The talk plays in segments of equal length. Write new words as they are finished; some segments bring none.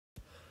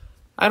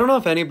I don't know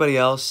if anybody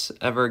else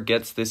ever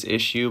gets this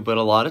issue, but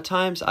a lot of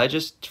times I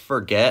just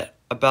forget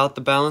about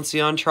the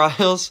Balancion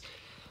trials.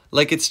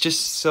 Like, it's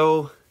just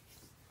so...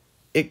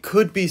 It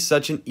could be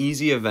such an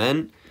easy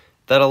event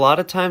that a lot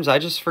of times I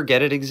just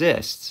forget it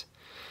exists.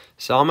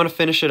 So I'm going to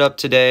finish it up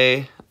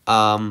today.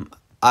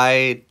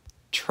 I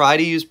try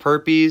to use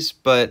Purpies,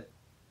 but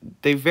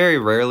they very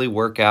rarely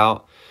work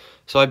out.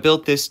 So I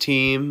built this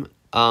team.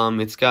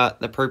 It's got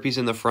the Purpies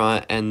in the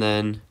front and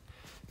then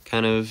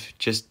kind of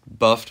just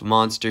buffed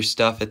monster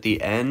stuff at the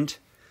end.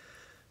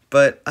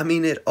 But, I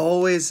mean, I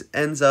always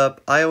end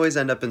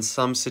up in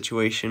some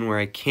situation where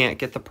I can't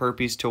get the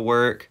Purpies to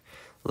work.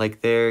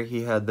 Like there,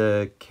 he had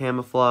the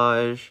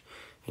camouflage,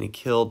 and he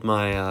killed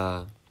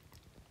my,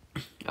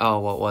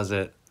 what was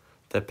it?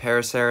 The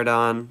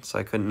Paracerodon, so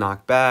I couldn't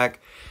knock back.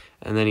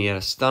 And then he had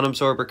a stun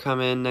absorber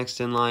come in next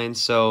in line.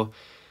 So,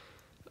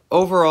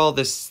 overall,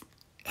 this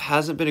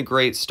hasn't been a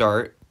great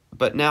start.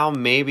 But now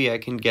maybe I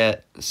can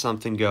get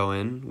something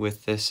going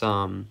with this,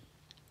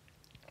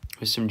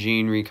 with some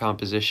gene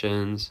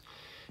recompositions,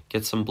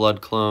 get some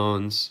blood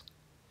clones.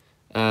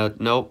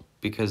 Nope,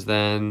 because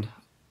then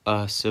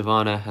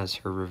Savannah has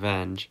her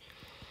revenge.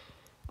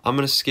 I'm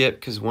going to skip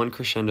because one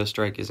Crescendo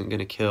Strike isn't going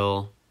to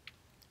kill.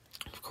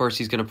 Of course,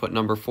 he's going to put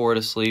number 4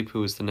 to sleep,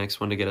 who is the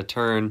next one to get a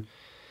turn.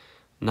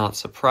 Not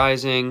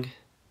surprising.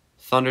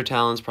 Thunder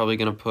Talon's probably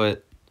going to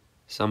put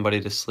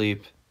somebody to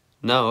sleep.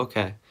 No,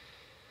 okay.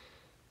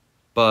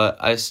 But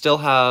I still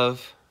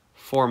have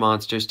 4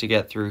 monsters to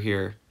get through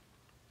here.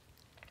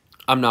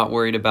 I'm not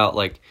worried about,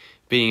 like,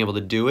 being able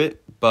to do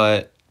it,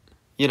 but,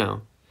 you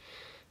know.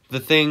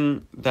 The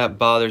thing that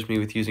bothers me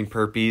with using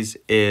Purpies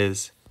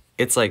is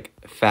it's, like,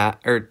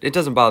 or it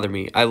doesn't bother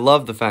me. I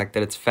love the fact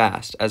that it's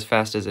fast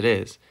as it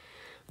is.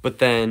 But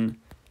then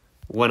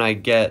when I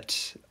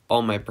get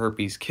all my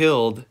Purpies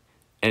killed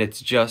and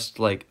it's just,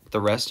 like,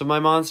 the rest of my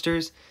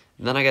monsters,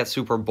 then I get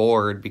super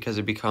bored because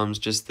it becomes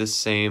just this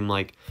same,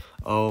 like,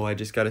 oh, I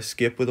just gotta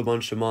skip with a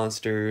bunch of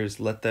monsters,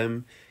 let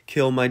them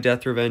kill my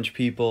Death Revenge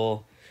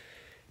people.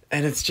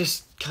 And it's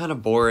just kind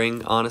of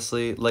boring,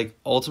 honestly. Like,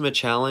 Ultimate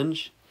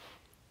Challenge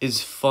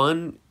is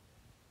fun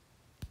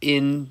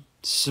in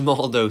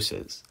small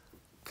doses.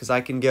 Because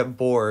I can get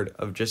bored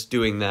of just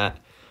doing that.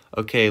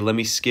 Okay, let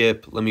me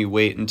skip, let me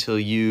wait until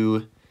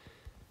you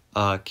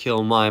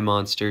kill my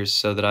monsters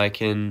so that I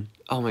can...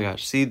 Oh my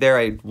gosh, see there,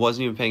 I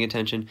wasn't even paying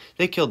attention.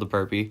 They killed the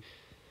Purpie.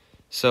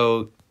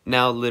 So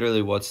now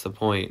literally what's the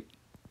point?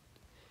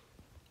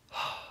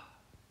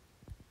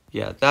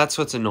 Yeah, that's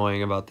what's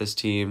annoying about this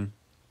team.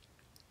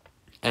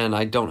 And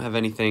I don't have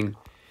anything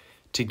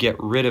to get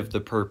rid of the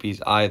Purpies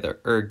either.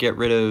 Or get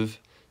rid of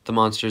the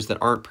monsters that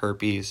aren't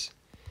Purpies.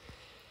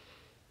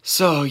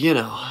 So, you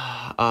know,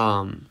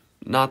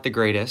 not the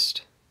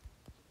greatest.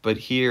 But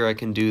here I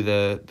can do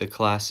the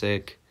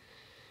classic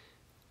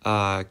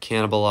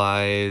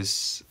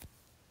cannibalize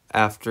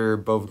after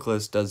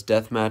Boviclis does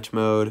deathmatch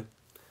mode.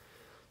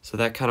 So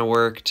that kind of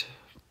worked.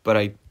 But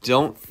I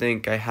don't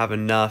think I have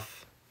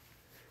enough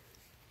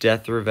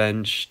Death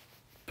Revenge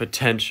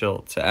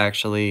potential to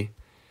actually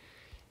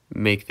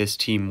make this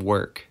team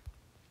work.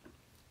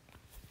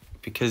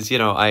 Because, you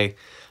know, I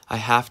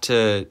have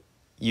to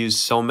use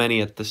so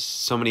many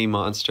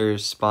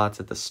monsters spots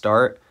at the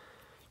start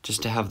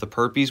just to have the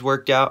Purpies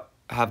work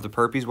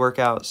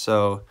out.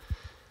 So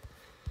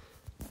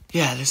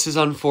yeah, this is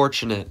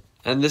unfortunate.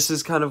 And this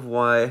is kind of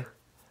why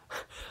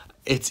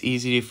it's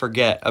easy to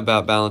forget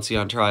about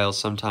Balancion trials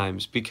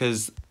sometimes,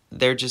 because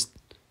they're just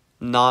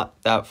not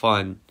that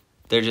fun.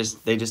 They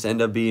just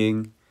end up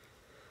being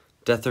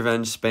Death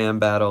Revenge spam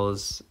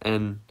battles,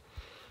 and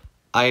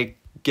I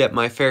get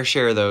my fair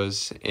share of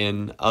those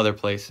in other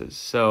places.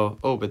 So,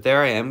 but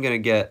there I am going to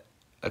get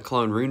a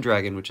clone Rune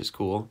Dragon, which is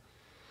cool.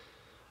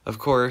 Of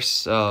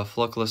course,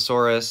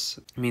 Fluclosaurus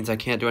means I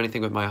can't do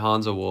anything with my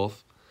Hanzo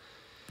Wolf.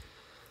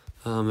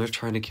 They're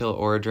trying to kill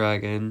Aura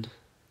Dragon.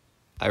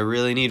 I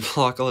really need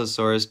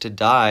Fluclosaurus to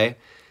die,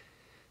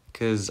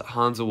 because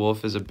Hanzo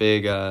Wolf is a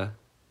big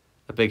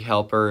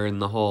helper in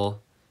the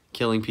whole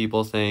killing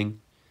people thing.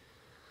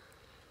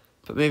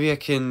 But maybe I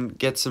can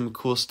get some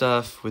cool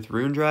stuff with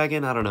Rune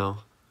Dragon, I don't know.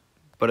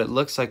 But it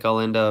looks like I'll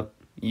end up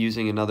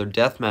using another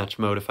deathmatch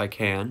mode if I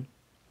can.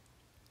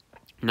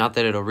 Not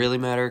that it'll really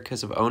matter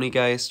because of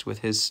Onigeist with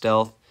his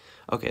stealth.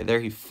 Okay, there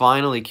he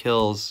finally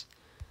kills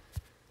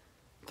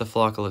the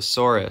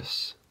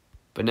Fluclosaurus.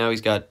 But now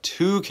he's got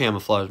 2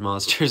 camouflage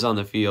monsters on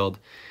the field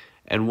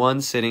and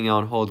 1 sitting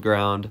on hold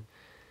ground.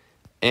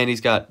 And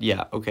he's got,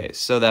 yeah, okay,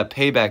 so that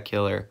payback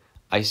killer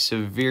I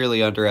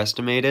severely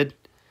underestimated.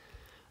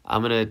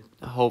 I'm going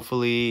to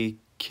hopefully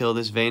kill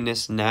this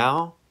Vainness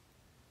now.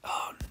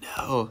 Oh,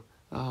 no.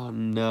 Oh,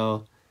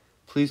 no.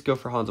 Please go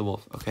for Hanzo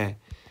Wolf. Okay.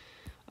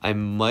 I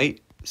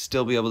might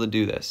still be able to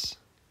do this.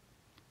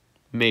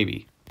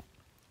 Maybe.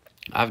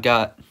 I've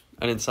got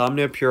an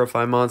Insomnia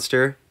Purify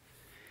monster.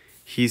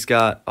 He's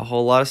got a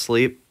whole lot of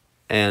sleep.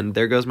 And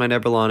there goes my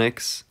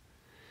Nebulonix.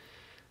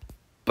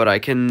 But I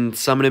can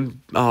summon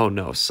him. Oh,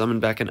 no.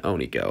 Summon back an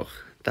Onigo.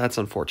 That's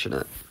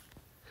unfortunate.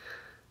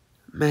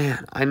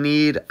 Man, I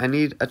need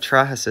a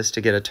Triasis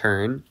to get a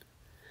turn.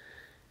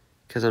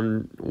 Because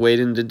I'm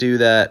waiting to do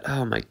that.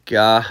 Oh my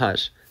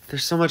gosh.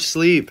 There's so much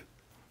sleep.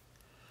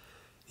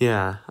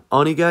 Yeah,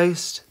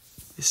 Onigeist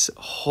is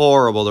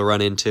horrible to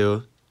run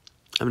into.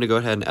 I'm going to go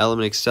ahead and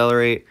Element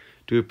Accelerate,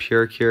 do a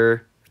Pure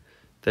Cure,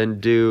 then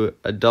do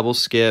a double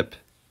skip,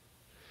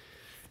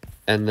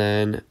 and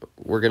then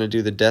we're going to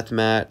do the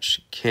Deathmatch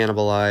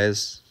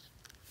Cannibalize,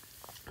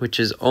 which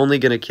is only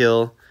going to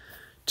kill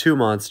 2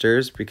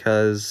 monsters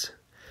because...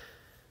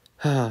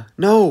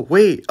 no,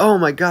 wait, oh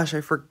my gosh,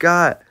 I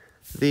forgot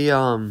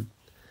the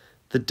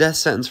Death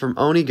Sentence from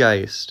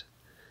Onigeist.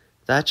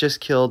 That just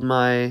killed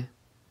my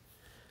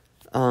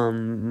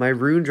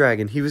Rune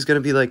Dragon. He was going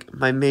to be like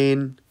my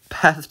main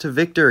path to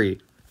victory.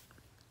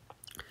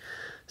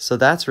 So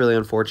that's really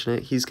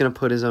unfortunate. He's going to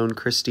put his own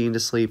Christine to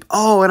sleep.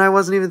 Oh, and I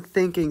wasn't even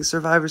thinking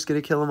Survivor's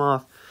going to kill him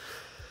off.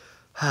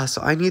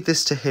 So I need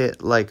this to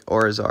hit like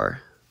Orizar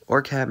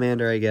or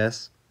Catmander, I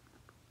guess.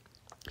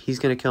 He's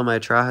going to kill my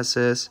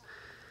Atrahasis.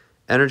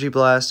 Energy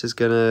Blast is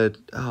going to,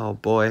 oh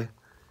boy,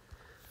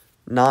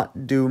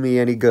 not do me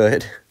any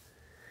good.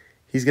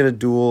 He's going to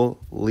duel,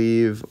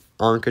 leave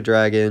Anka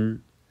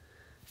Dragon.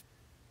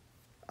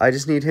 I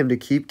just need him to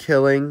keep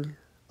killing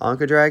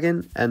Anka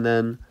Dragon and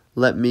then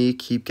let me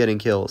keep getting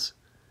kills.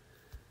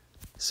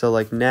 So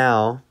like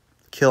now,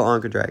 kill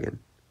Anka Dragon.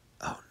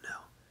 Oh no.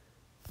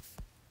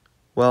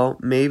 Well,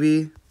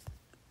 maybe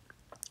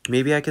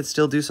I could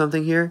still do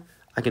something here.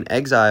 I can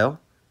exile.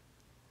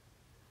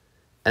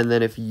 And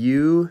then if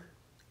you,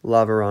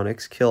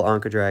 Lavaronix, kill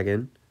Anka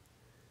Dragon.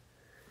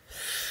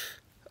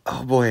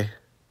 Oh boy.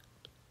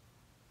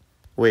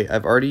 Wait,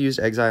 I've already used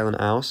exile and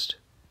oust.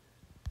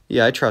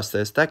 Yeah, I trust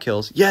this. That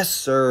kills. Yes,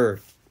 sir.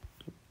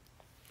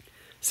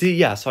 See,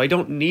 yeah, so I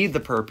don't need the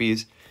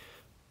Purpies,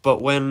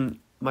 but when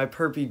my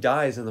Purpie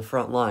dies in the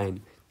front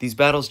line, these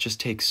battles just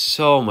take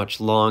so much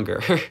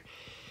longer.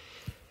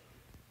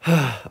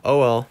 Oh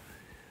well.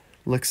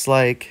 Looks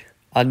like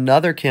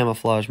another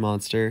camouflage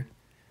monster.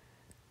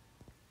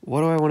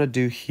 What do I want to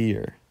do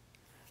here?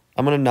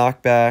 I'm going to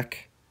knock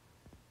back...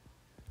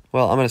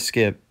 Well, I'm going to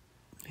skip.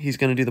 He's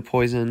going to do the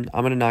poison.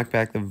 I'm going to knock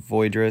back the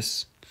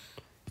Voidress.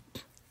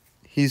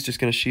 He's just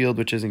going to shield,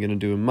 which isn't going to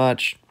do him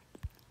much.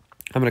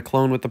 I'm going to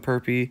clone with the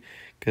Purpie,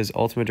 because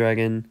Ultima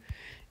Dragon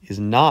is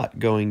not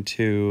going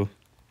to...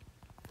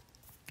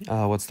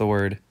 what's the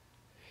word?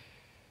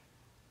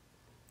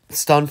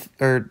 Stun...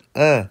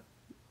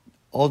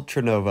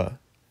 Ultranova.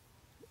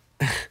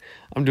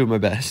 I'm doing my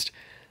best.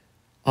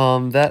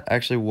 That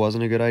actually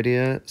wasn't a good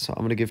idea, so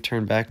I'm going to give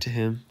turn back to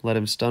him. Let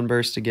him stun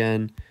burst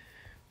again.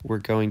 We're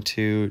going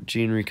to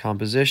Gene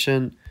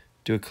Recomposition.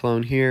 Do a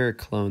clone here, a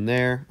clone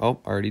there. Oh,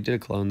 already did a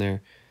clone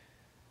there.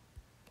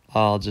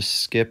 I'll just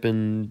skip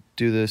and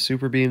do the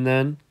Super Beam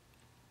then.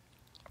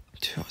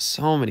 Dude,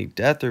 so many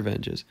Death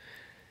Revenges.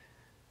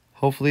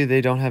 Hopefully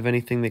they don't have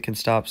anything that can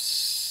stop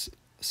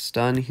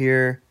stun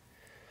here.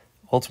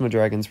 Ultima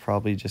Dragon's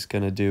probably just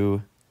going to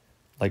do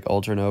like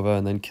Ultranova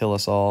and then kill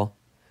us all.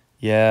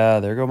 Yeah,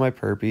 there go my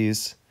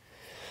Purpies.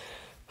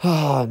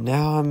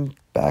 Now I'm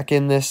back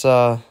in this,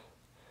 what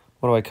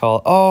do I call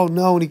it? Oh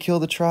no, and he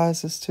killed the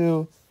Triasis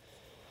too.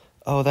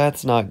 Oh,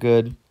 that's not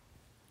good.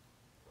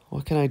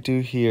 What can I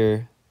do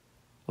here?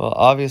 Well,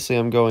 obviously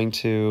I'm going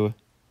to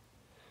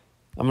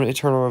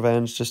Eternal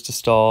Revenge just to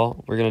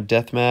stall. We're going to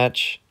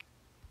Deathmatch.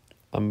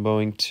 I'm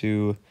going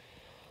to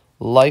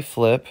Life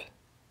Flip.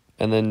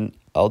 And then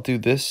I'll do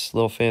this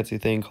little fancy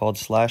thing called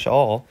Slash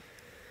All.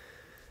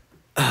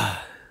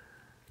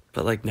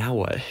 But like now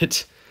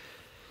what?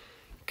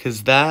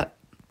 Because that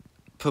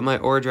put my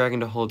Aura Dragon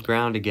to hold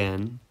ground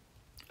again.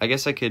 I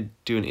guess I could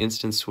do an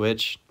instant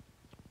switch.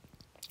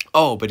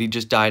 Oh, but he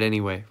just died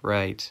anyway.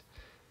 Right.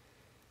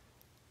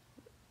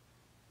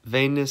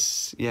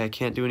 Vainness, yeah, I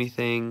can't do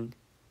anything.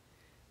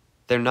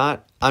 They're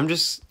not... I'm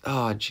just...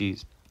 Oh,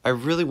 jeez. I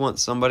really want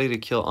somebody to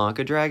kill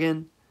Anka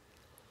Dragon,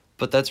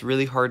 but that's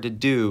really hard to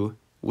do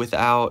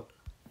without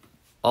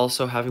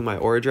also having my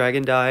Aura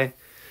Dragon die,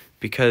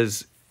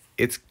 because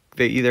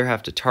they either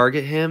have to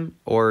target him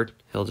or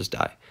he'll just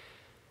die.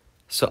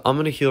 So I'm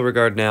going to heal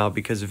Regard now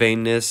because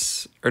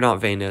Vainness... Or not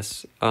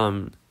Vainness.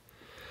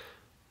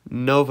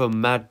 Nova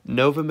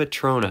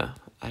Matrona.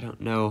 I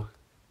don't know.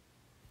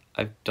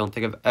 I don't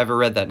think I've ever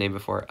read that name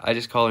before. I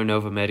just call her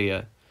Nova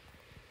Media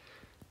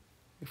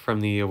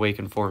from the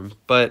Awakened form.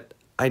 But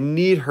I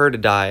need her to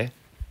die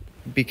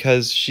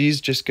because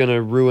she's just going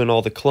to ruin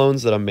all the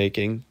clones that I'm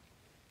making.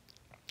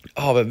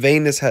 Oh, but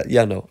Vainness has...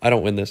 Yeah, no, I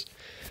don't win this.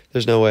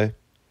 There's no way.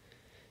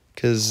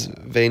 Because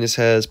Vainness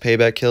has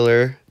Payback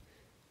Killer,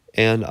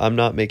 and I'm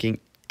not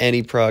making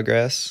any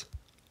progress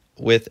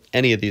with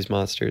any of these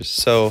monsters.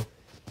 So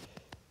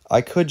I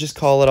could just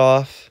call it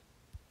off,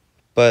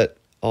 but...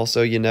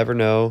 Also, you never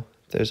know.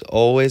 There's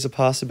always a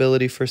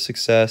possibility for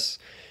success,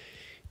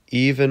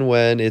 even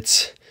when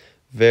it's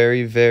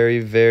very, very,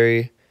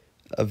 very,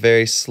 a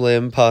very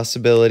slim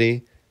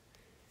possibility.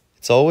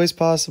 It's always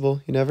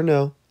possible. You never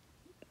know.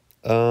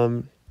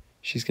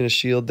 She's going to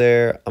shield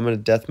there. I'm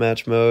going to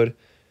deathmatch mode.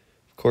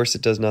 Of course,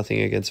 it does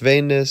nothing against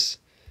Vainness.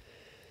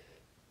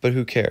 but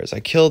who cares? I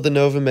killed the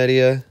Nova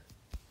Media.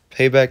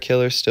 Payback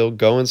killer still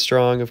going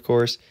strong, of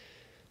course.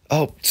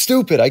 Oh,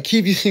 stupid. I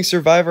keep using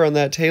Survivor on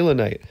that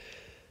Talonite.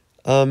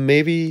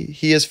 Maybe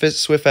he is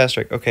Swift Fast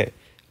Strike. Okay.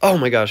 Oh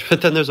my gosh,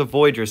 but then there's a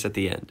Voidress at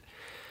the end.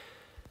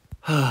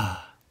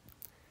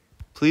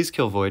 Please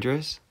kill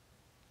Voidress.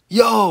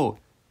 Yo!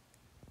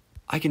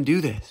 I can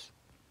do this.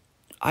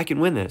 I can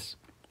win this.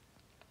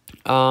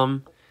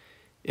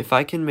 If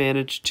I can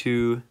manage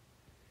to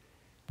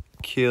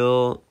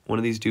kill one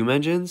of these Doom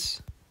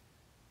Engines,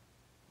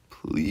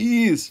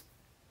 please.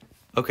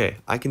 Okay,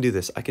 I can do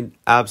this. I can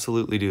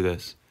absolutely do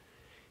this.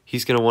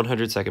 He's going to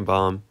 100-second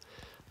bomb.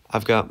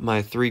 I've got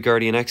my 3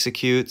 Guardian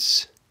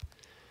Executes.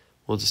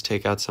 We'll just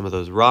take out some of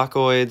those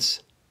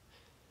Rockoids.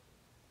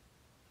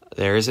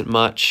 There isn't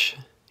much.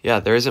 Yeah,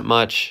 there isn't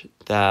much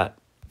that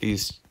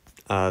this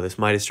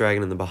Midas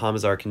Dragon and the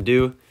Bahamazar can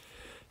do.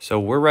 So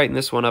we're writing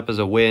this one up as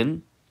a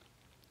win.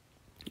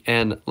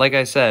 And like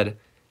I said,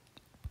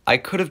 I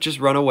could have just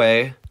run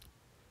away.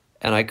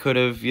 And I could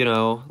have, you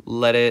know,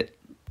 let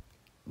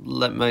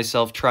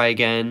myself try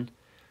again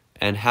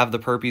and have the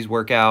Purpies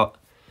work out.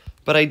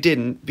 But I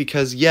didn't,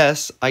 because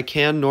yes, I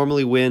can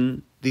normally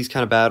win these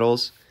kind of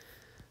battles,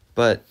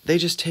 but they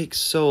just take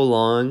so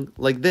long.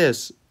 Like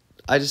this,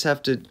 I just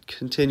have to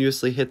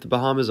continuously hit the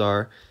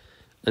Bahamazar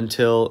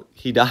until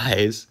he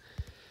dies,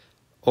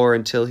 or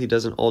until he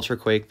does an Ultra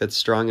Quake that's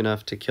strong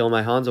enough to kill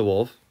my Hansa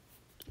Wolf,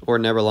 or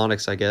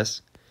Neverlonix, I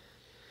guess.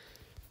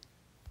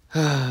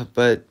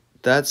 But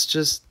that's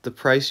just the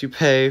price you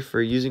pay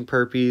for using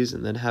Purpies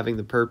and then having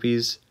the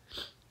Purpies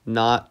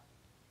not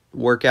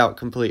work out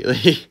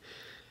completely.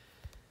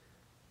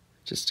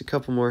 Just a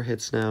couple more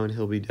hits now and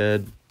he'll be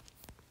dead.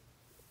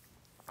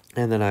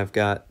 And then I've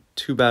got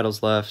 2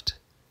 battles left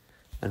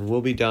and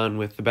we'll be done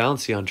with the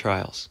Balancion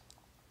trials.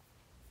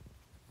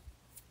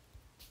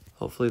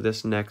 Hopefully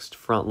this next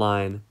front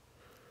line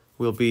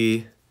will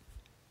be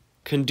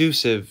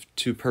conducive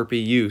to Purpie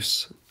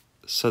use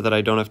so that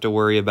I don't have to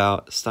worry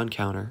about stun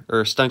counter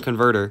or stun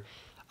converter.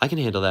 I can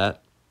handle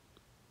that.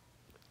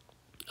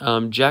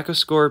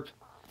 Jackoscorp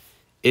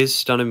is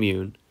stun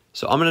immune,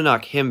 so I'm going to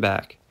knock him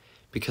back,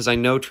 because I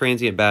know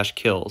Transient Bash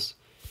kills.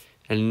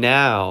 And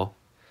now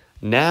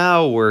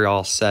we're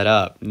all set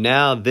up.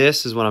 Now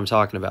this is what I'm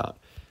talking about.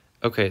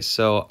 Okay,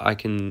 so I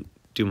can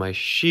do my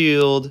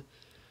shield.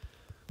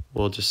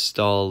 We'll just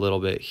stall a little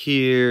bit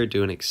here,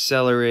 do an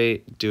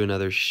accelerate, do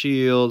another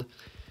shield,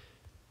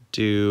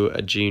 do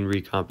a gene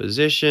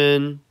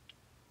recomposition,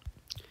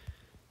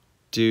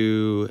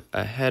 do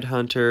a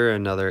headhunter,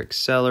 another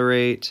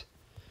accelerate,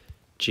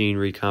 gene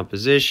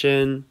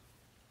recomposition.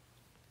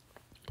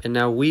 And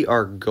now we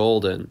are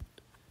golden,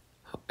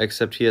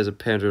 except he has a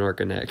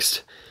Pandronorca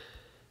next,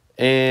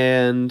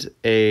 and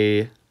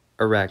a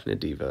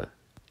Arachnodiva,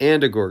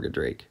 and a Gorga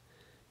Drake.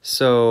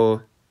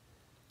 So,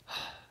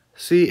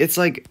 see, it's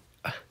like,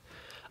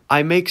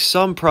 I make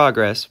some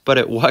progress, but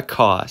at what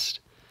cost?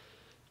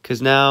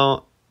 Because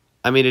now,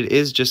 I mean, it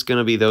is just going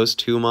to be those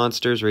 2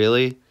 monsters,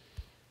 really.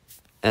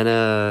 And,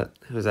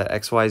 who was that,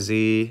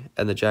 XYZ,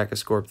 and the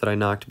Jackoscorp that I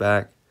knocked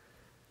back.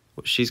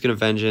 She's going to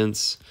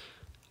Vengeance.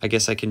 I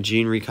guess I can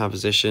gene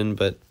recomposition,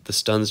 but the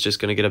stun's just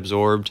going to get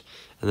absorbed,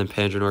 and then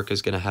Pandronorca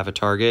is going to have a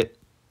target.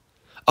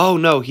 Oh,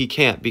 no, he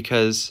can't,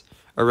 because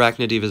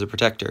Arachnodiva is a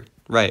protector.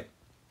 Right.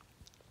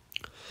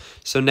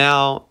 So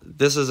now,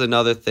 this is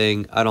another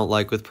thing I don't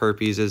like with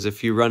Purpies, is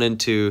if you run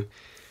into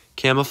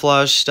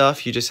camouflage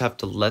stuff, you just have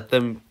to let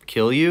them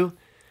kill you,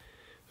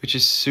 which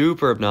is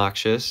super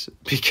obnoxious,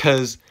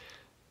 because,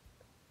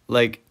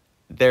 like,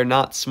 they're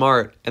not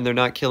smart, and they're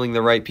not killing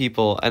the right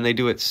people, and they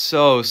do it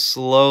so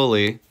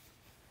slowly.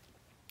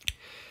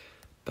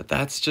 But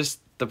that's just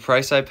the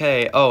price I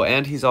pay. Oh,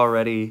 and he's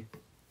already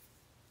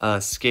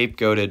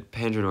scapegoated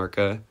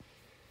Pandronorca.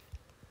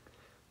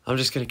 I'm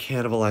just going to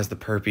cannibalize the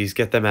Purpies,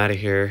 get them out of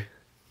here.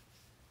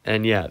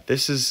 And yeah,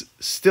 this is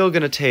still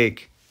going to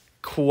take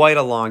quite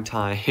a long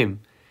time.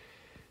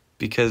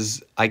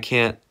 Because I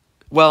can't...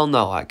 Well,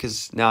 no,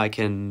 because now I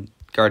can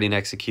Guardian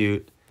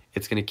Execute.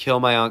 It's going to kill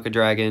my Anka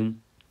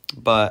Dragon,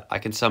 but I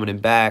can summon him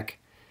back.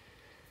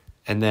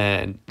 And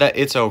then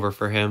it's over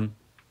for him.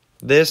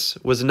 This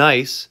was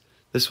nice.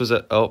 This was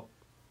a... Oh,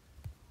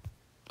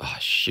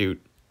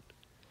 shoot.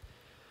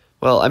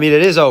 Well, I mean,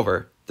 it is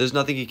over. There's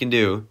nothing he can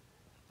do.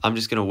 I'm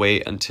just going to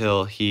wait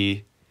until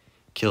he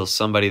kills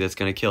somebody that's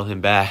going to kill him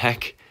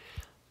back.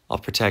 I'll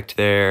protect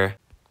there.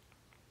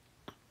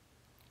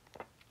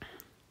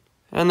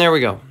 And there we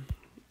go.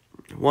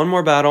 One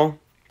more battle.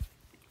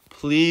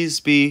 Please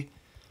be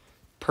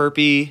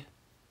Purpie...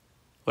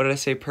 What did I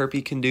say?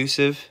 Purpie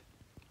conducive.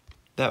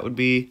 That would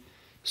be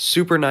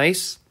super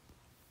nice.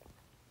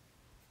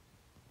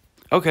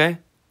 Okay.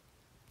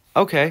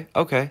 I'm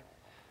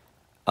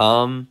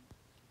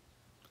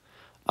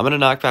gonna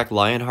knock back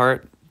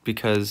Lionheart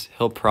because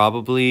he'll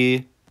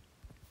probably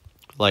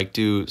like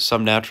do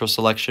some natural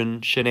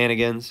selection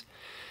shenanigans.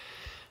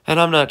 And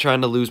I'm not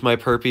trying to lose my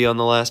Purpie on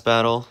the last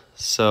battle,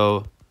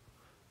 so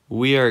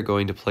we are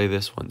going to play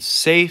this one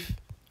safe,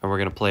 and we're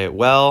going to play it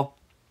well.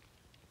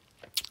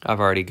 I've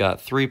already got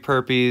 3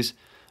 Purpies.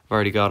 I've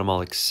already got them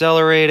all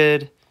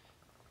accelerated.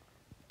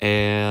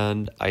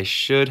 And I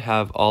should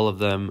have all of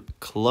them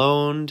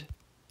cloned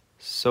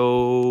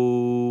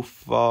so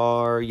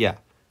far. Yeah,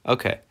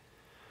 okay.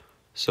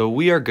 So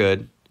we are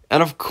good.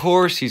 And of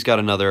course he's got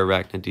another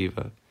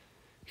Arachnodiva.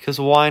 Because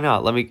why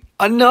not?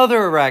 Another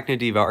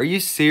Arachnodiva. Are you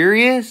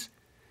serious?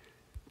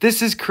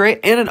 This is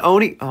crazy. And an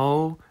Oni.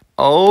 Oh.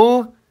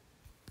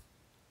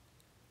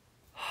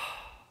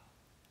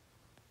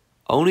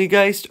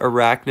 Onigeist,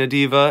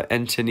 Arachnodiva,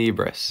 and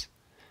Tenebris.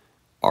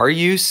 Are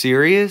you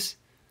serious?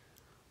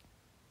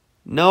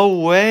 No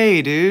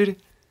way, dude.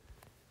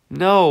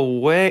 No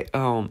way.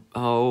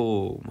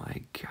 Oh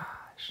my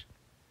gosh.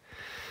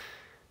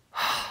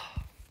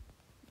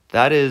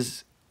 That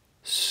is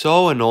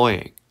so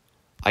annoying.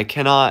 I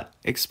cannot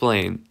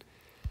explain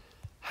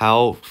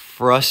how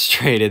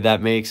frustrated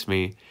that makes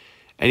me.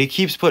 And he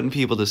keeps putting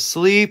people to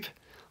sleep.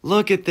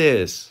 Look at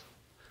this.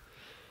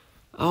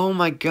 Oh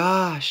my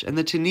gosh. And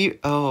the Tenebris.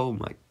 Oh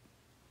my.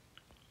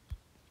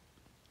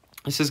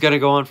 This is going to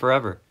go on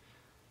forever.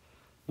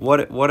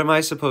 What am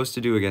I supposed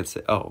to do against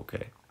it? Oh,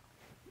 okay.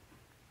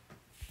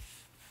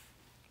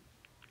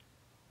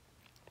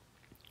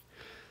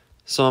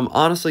 So I'm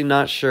honestly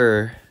not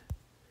sure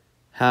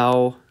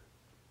how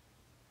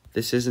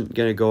this isn't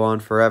going to go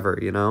on forever,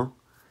 you know?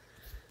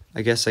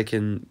 I guess I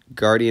can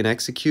Guardian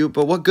Execute,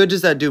 but what good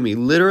does that do me?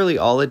 Literally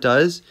all it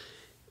does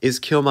is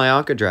kill my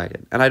Anka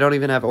Dragon, and I don't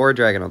even have Aura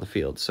Dragon on the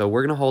field, so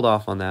we're going to hold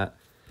off on that.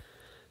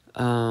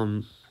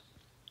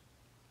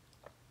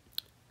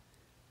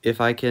 If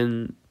I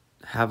can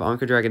have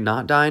Anka Dragon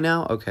not die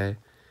now, okay.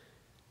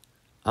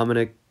 I'm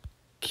going to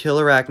kill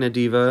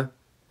Arachnodiva.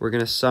 We're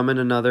going to summon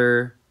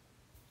another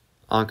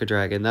Anka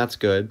Dragon. That's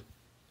good.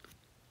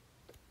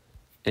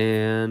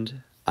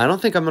 And I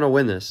don't think I'm going to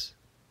win this.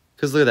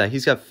 Because look at that.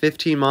 He's got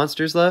 15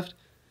 monsters left.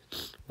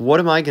 What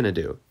am I going to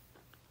do?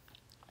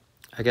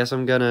 I guess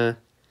I'm going to...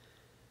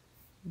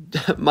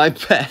 My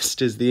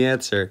best is the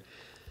answer.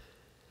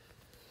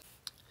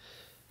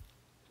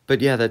 But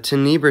yeah, that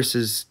Tenebris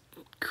is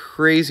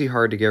crazy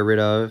hard to get rid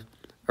of.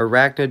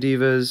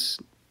 Arachnodiva's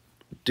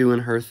doing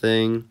her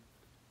thing.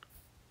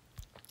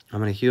 I'm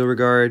going to heal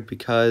Regard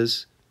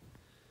because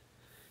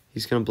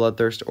he's going to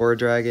Bloodthirst Aura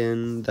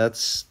Dragon.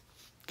 That's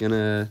going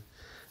to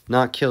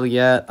not kill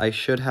yet. I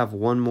should have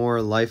one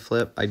more Life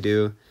Flip. I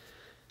do.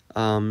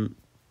 I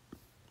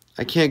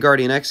can't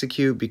Guardian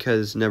Execute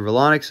because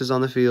Neverlonix is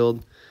on the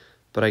field,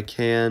 but I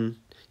can.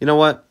 You know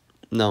what?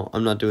 No,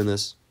 I'm not doing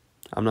this.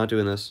 I'm not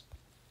doing this.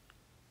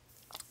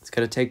 It's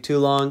going to take too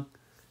long,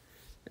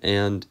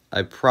 and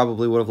I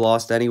probably would have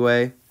lost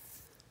anyway.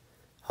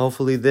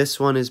 Hopefully this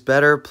one is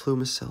better.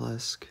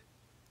 Plumacillisk.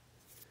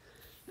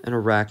 And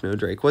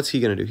Arachnodrake. What's he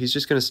going to do? He's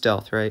just going to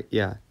stealth, right?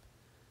 Yeah.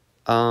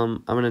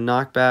 I'm going to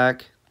knock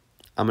back.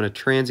 I'm going to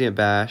Transient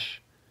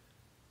Bash.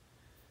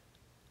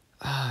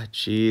 Ah,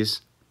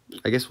 jeez.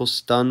 I guess we'll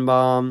Stun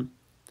Bomb.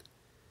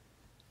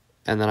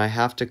 And then I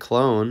have to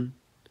clone.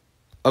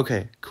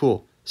 Okay,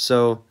 cool.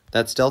 So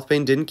that Stealth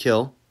Bane didn't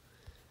kill.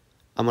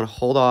 I'm going to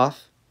hold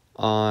off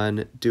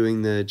on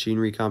doing the Gene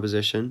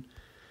Recomposition.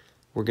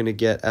 We're going to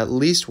get at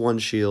least one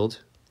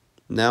shield.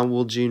 Now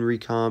we'll Gene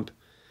Recomp.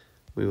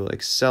 We will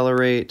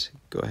accelerate.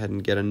 Go ahead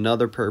and get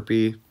another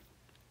Purpie.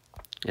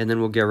 And then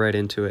we'll get right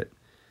into it.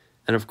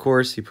 And of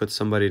course, he puts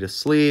somebody to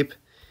sleep.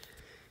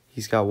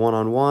 He's got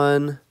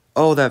one-on-one.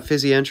 Oh, that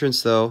Fizzy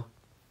Entrance, though.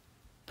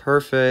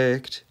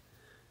 Perfect.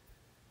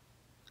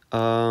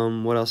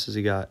 What else has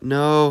he got?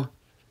 No.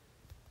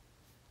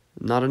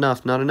 Not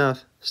enough, not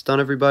enough. Stun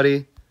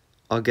everybody.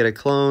 I'll get a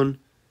clone.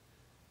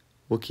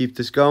 We'll keep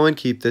this going,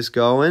 keep this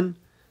going.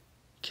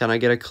 Can I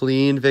get a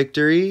clean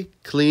victory?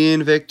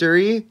 Clean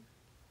victory?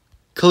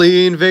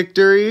 Clean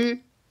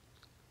victory?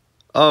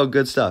 Oh,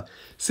 good stuff.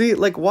 See,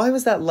 like, why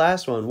was that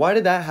last one? Why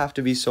did that have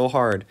to be so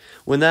hard?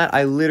 When that,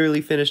 I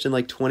literally finished in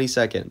like 20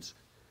 seconds.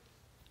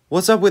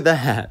 What's up with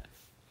that?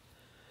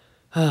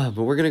 But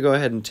we're going to go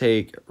ahead and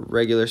take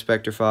regular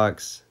Spectre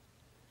Fox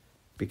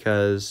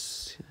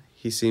because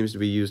he seems to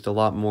be used a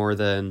lot more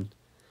than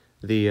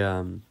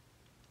the,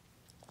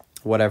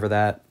 whatever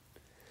that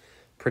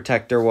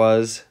protector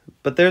was.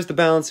 But there's the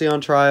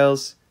Balancion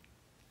trials.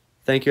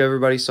 Thank you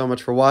everybody so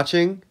much for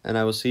watching, and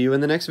I will see you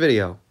in the next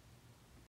video.